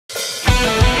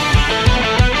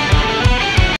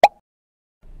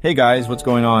Hey guys, what's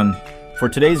going on? For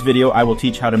today's video, I will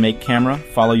teach how to make camera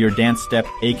follow your dance step,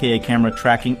 aka camera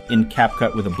tracking in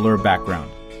Capcut with a blur background.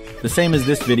 The same as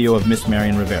this video of Miss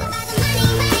Marian Rivera.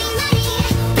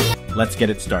 Let's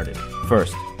get it started.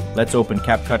 First, let's open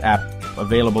Capcut app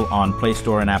available on Play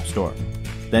Store and App Store.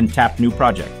 Then tap New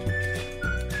Project.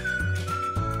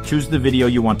 Choose the video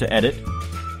you want to edit,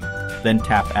 then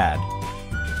tap Add.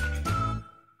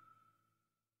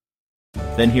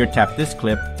 Then here tap this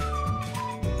clip,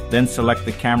 then select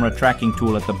the camera tracking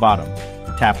tool at the bottom.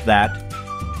 Tap that,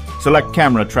 select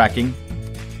camera tracking,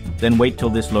 then wait till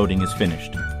this loading is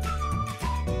finished.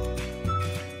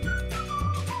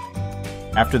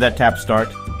 After that, tap Start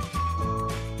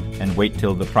and wait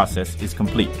till the process is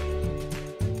complete.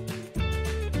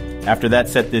 After that,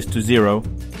 set this to 0,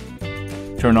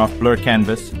 turn off Blur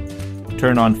Canvas,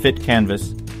 turn on Fit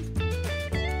Canvas,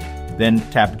 then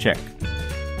tap Check.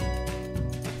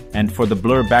 And for the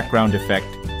blur background effect,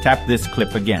 tap this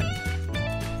clip again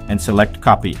and select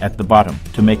Copy at the bottom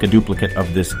to make a duplicate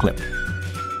of this clip.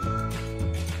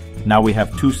 Now we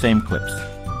have two same clips.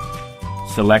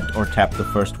 Select or tap the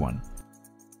first one.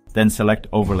 Then select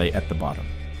Overlay at the bottom.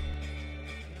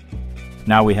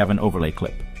 Now we have an overlay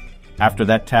clip. After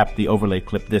that, tap the overlay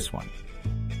clip, this one.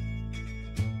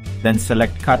 Then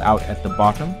select Cut Out at the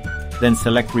bottom. Then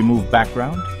select Remove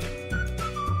Background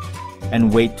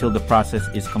and wait till the process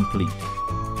is complete.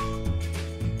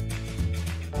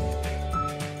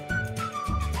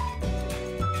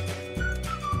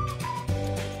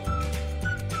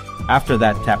 After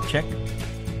that, tap Check.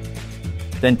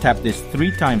 Then tap this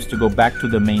 3 times to go back to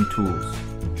the main tools.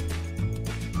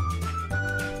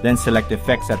 Then select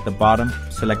Effects at the bottom,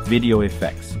 select Video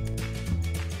Effects.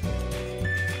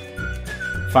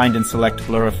 Find and select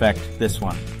Blur Effect, this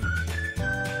one.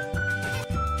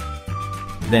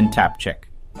 Then tap Check.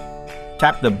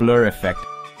 Tap the blur effect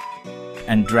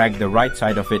and drag the right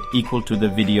side of it equal to the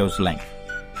video's length.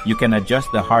 You can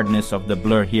adjust the hardness of the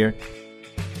blur here.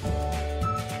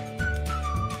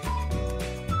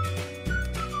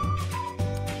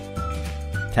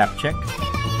 Tap Check.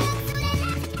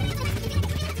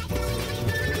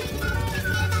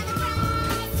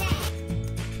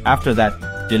 After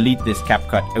that, delete this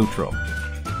Capcut outro.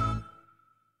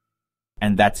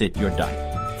 And that's it, you're done.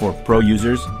 For pro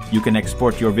users, you can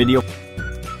export your video.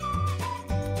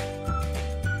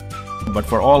 But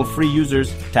for all free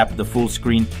users, tap the full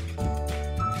screen.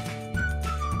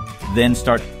 Then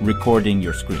start recording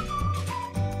your screen.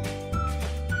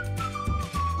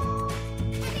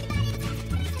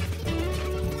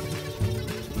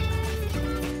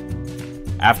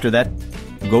 After that,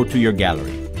 go to your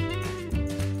gallery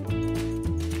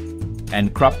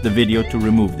and crop the video to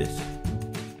remove this.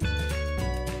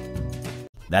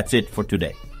 That's it for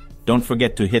today. Don't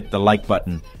forget to hit the like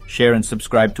button, share and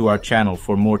subscribe to our channel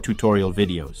for more tutorial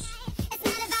videos.